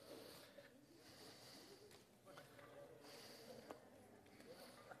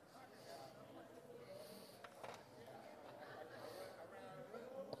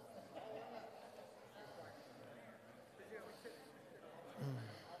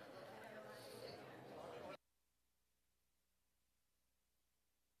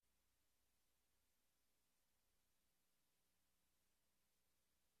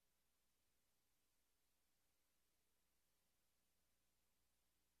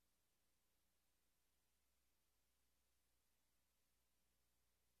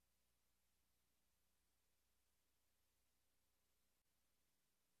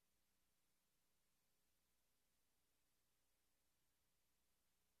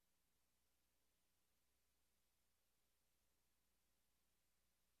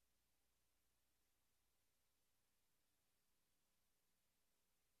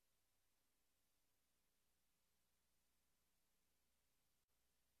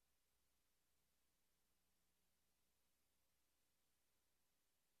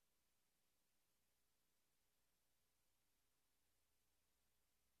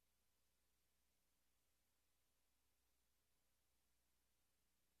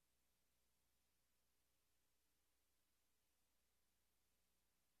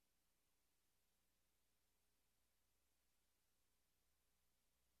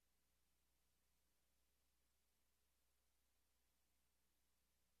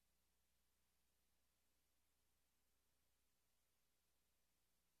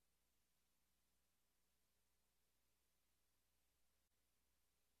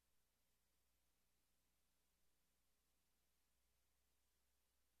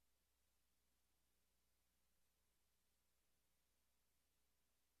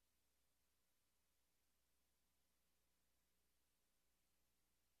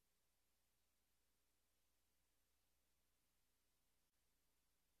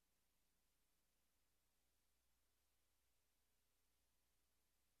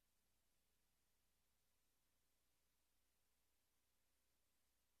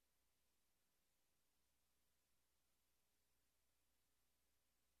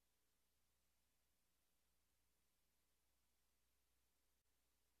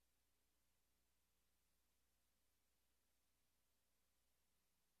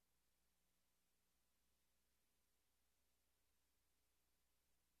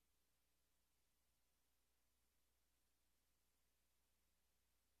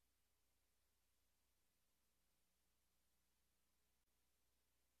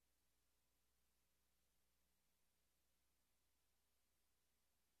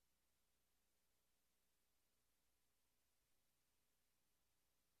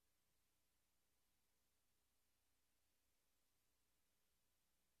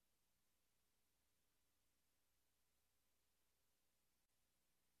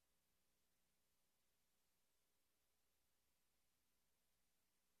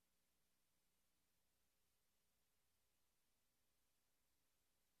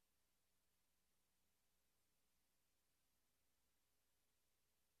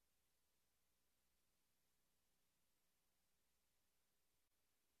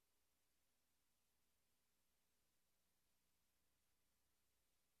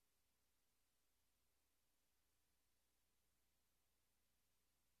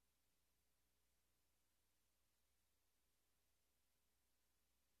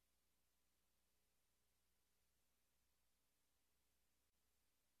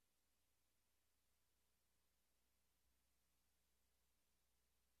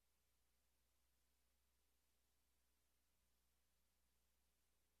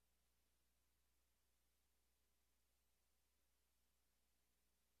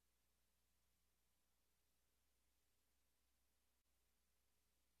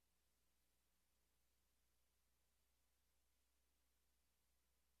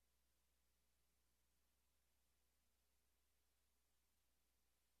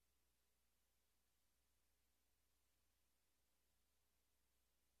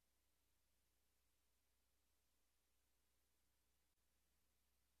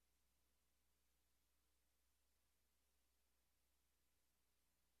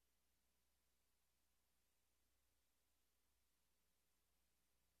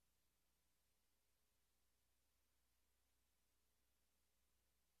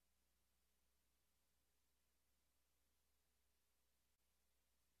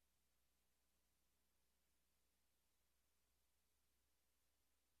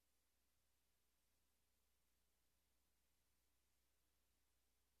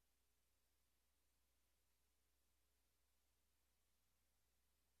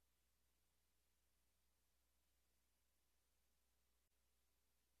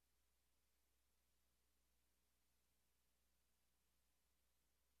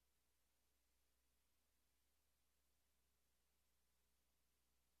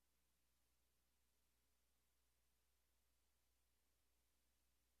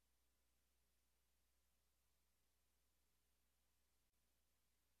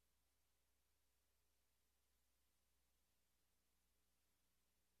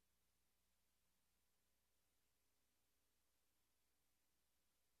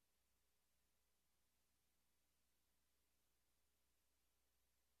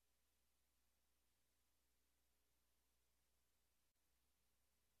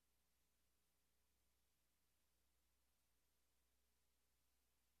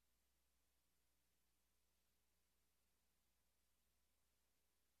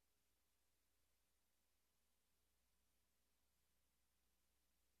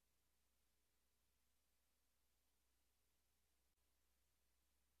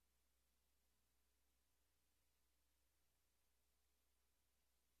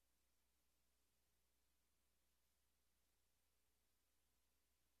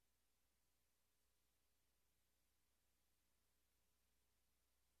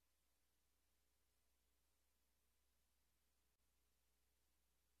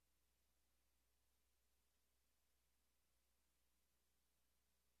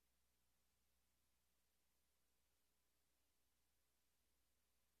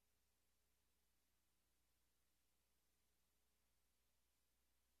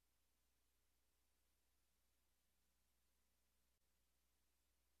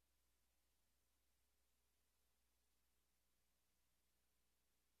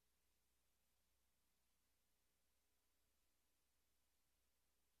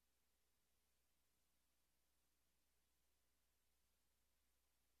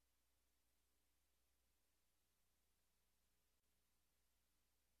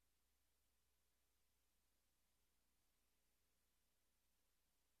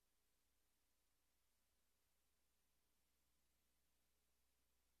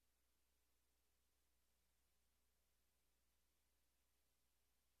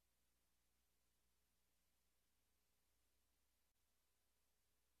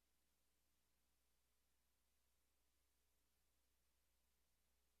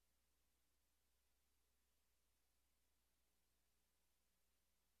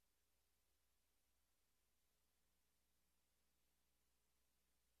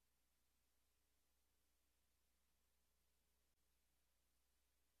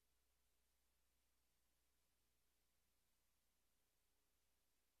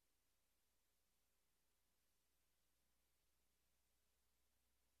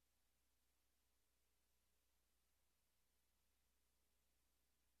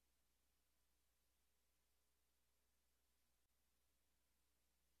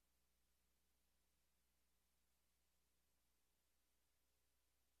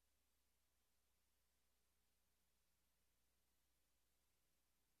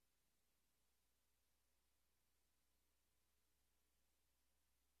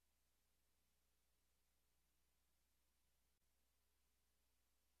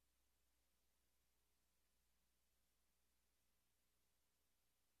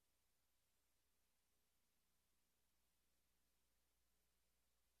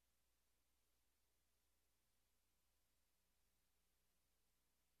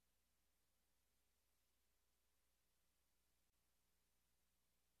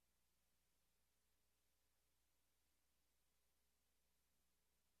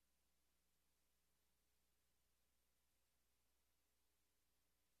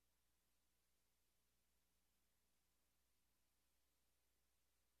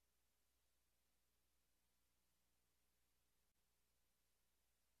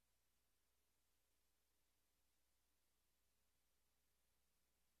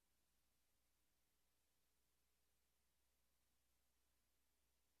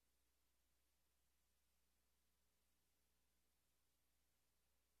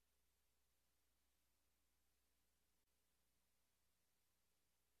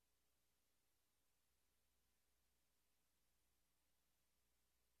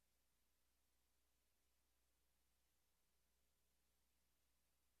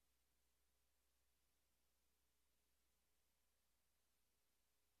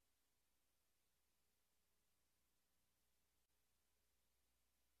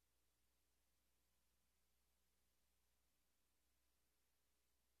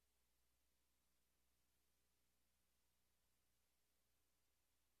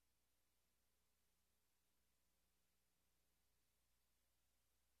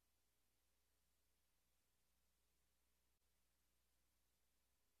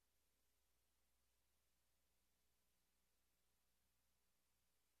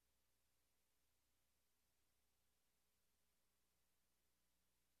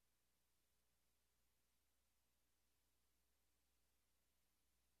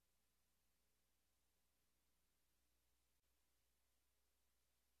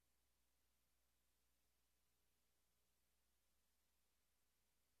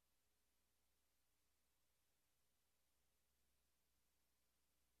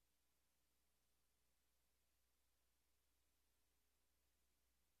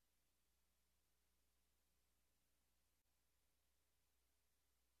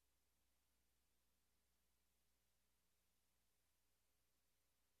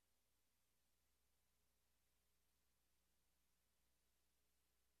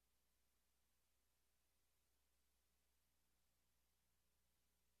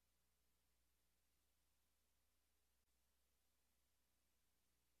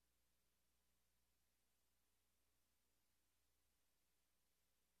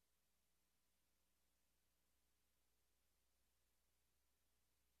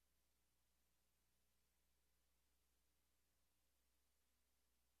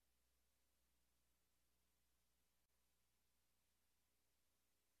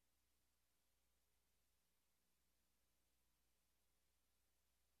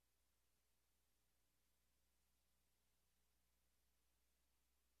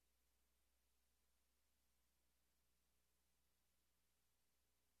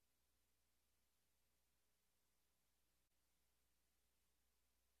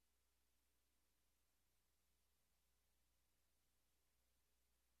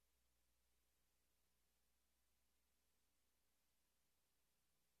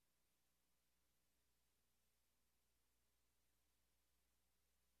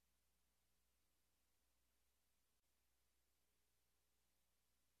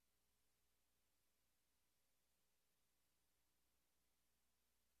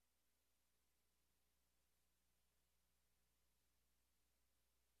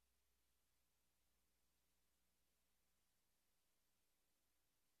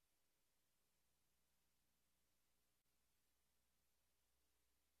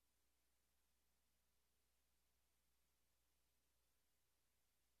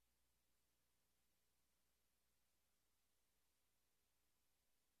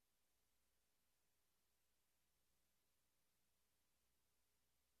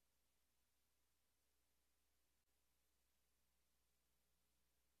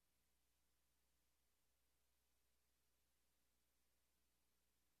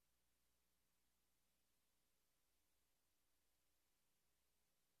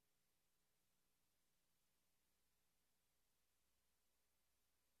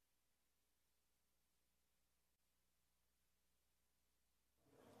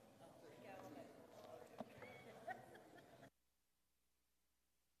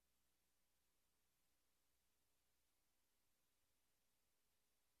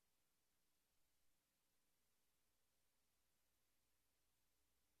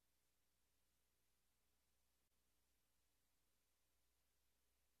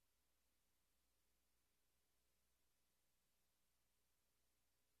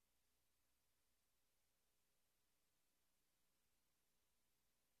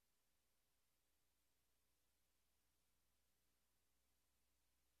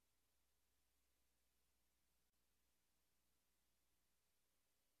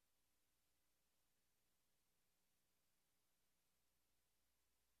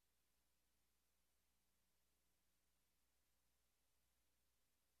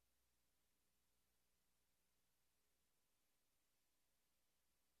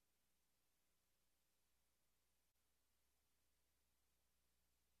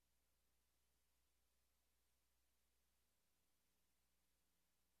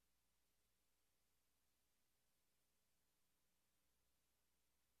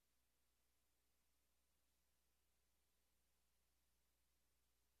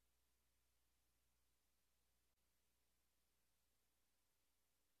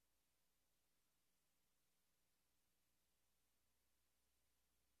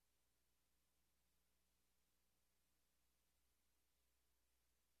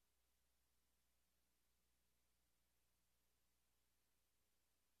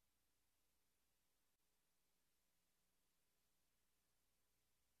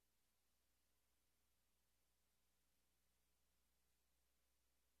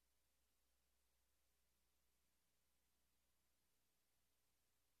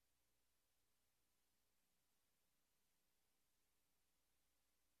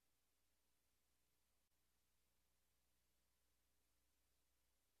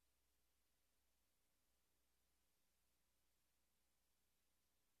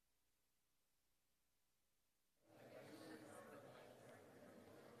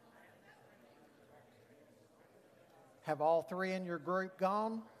 Have all three in your group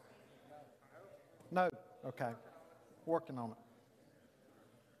gone? No. Okay. Working on it.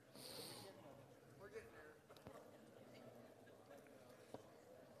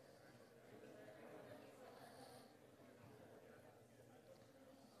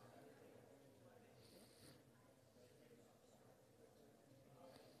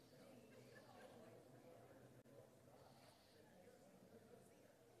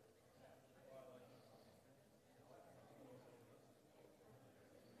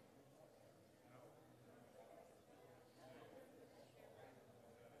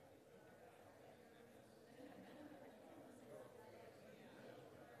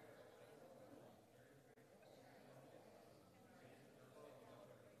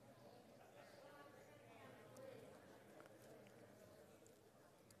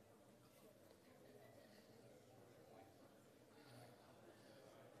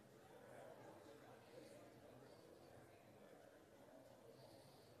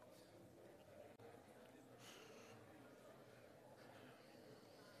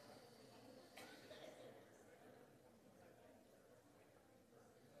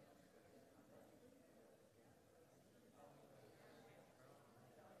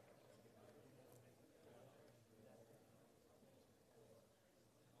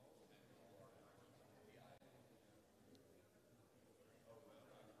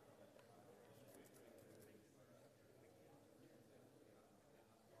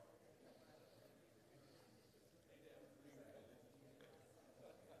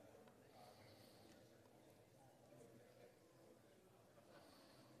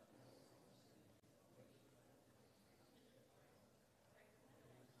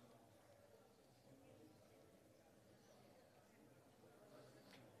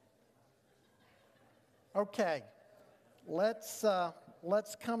 Okay, let's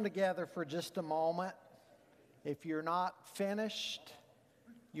come together for just a moment. If you're not finished,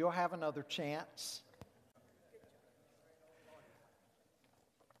 you'll have another chance.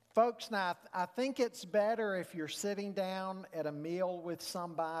 Folks, now I think it's better if you're sitting down at a meal with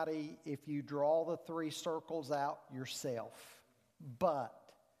somebody if you draw the 3 circles out yourself. But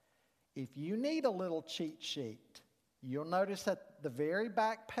if you need a little cheat sheet, you'll notice at the very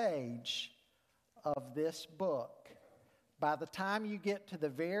back page of this book, by the time you get to the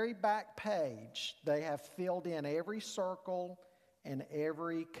very back page, they have filled in every circle and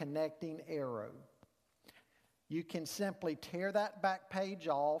every connecting arrow. You can simply tear that back page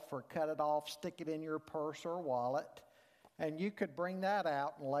off or cut it off, stick it in your purse or wallet, and you could bring that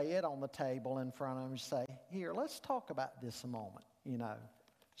out and lay it on the table in front of them and say, here, let's talk about this a moment, you know.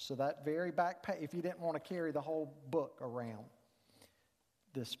 So that very back page, if you didn't want to carry the whole book around,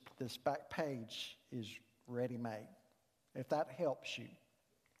 this back page is ready-made, if that helps you.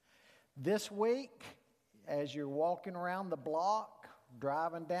 This week, as you're walking around the block,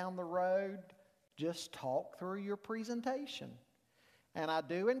 driving down the road, just talk through your presentation. And I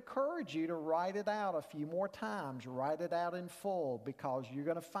do encourage you to write it out a few more times. Write it out in full, because you're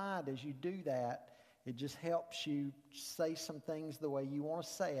going to find as you do that, it just helps you say some things the way you want to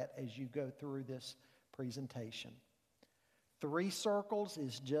say it as you go through this presentation. 3 circles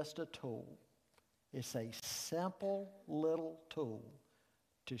is just a tool. It's a simple little tool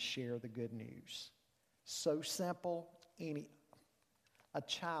to share the good news. So simple, a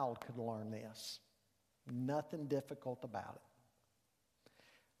child could learn this. Nothing difficult about it.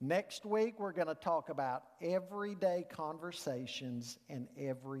 Next week, we're going to talk about everyday conversations and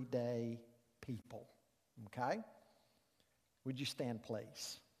everyday people. Okay? Would you stand,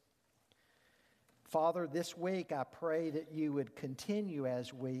 please? Father, this week I pray that you would continue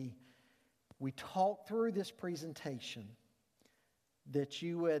as we talk through this presentation, that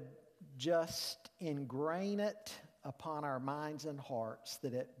you would just ingrain it upon our minds and hearts,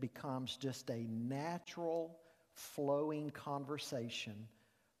 that it becomes just a natural, flowing conversation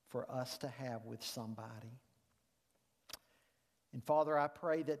for us to have with somebody. And Father, I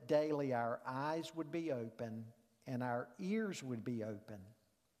pray that daily our eyes would be open and our ears would be open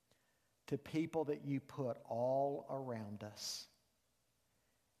to people that you put all around us.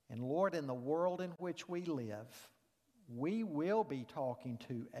 And Lord, in the world in which we live, we will be talking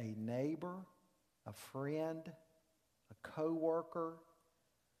to a neighbor, a friend, a coworker,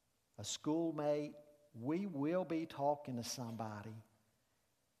 a schoolmate. We will be talking to somebody,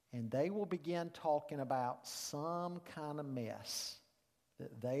 and they will begin talking about some kind of mess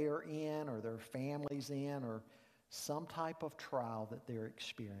that they are in or their family's in, or some type of trial that they're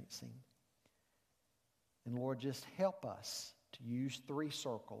experiencing. And Lord, just help us to use 3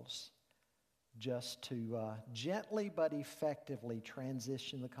 circles just to gently but effectively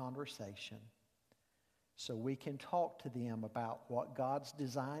transition the conversation so we can talk to them about what God's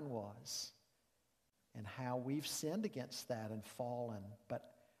design was and how we've sinned against that and fallen,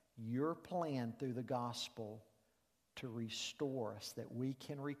 but your plan through the gospel to restore us, that we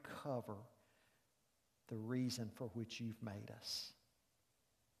can recover the reason for which you've made us.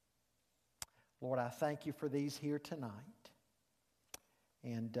 Lord, I thank you for these here tonight.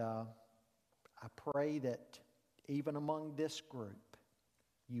 And I pray that even among this group,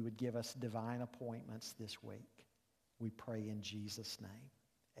 you would give us divine appointments this week. We pray in Jesus' name.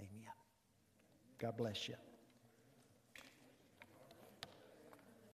 Amen. God bless you.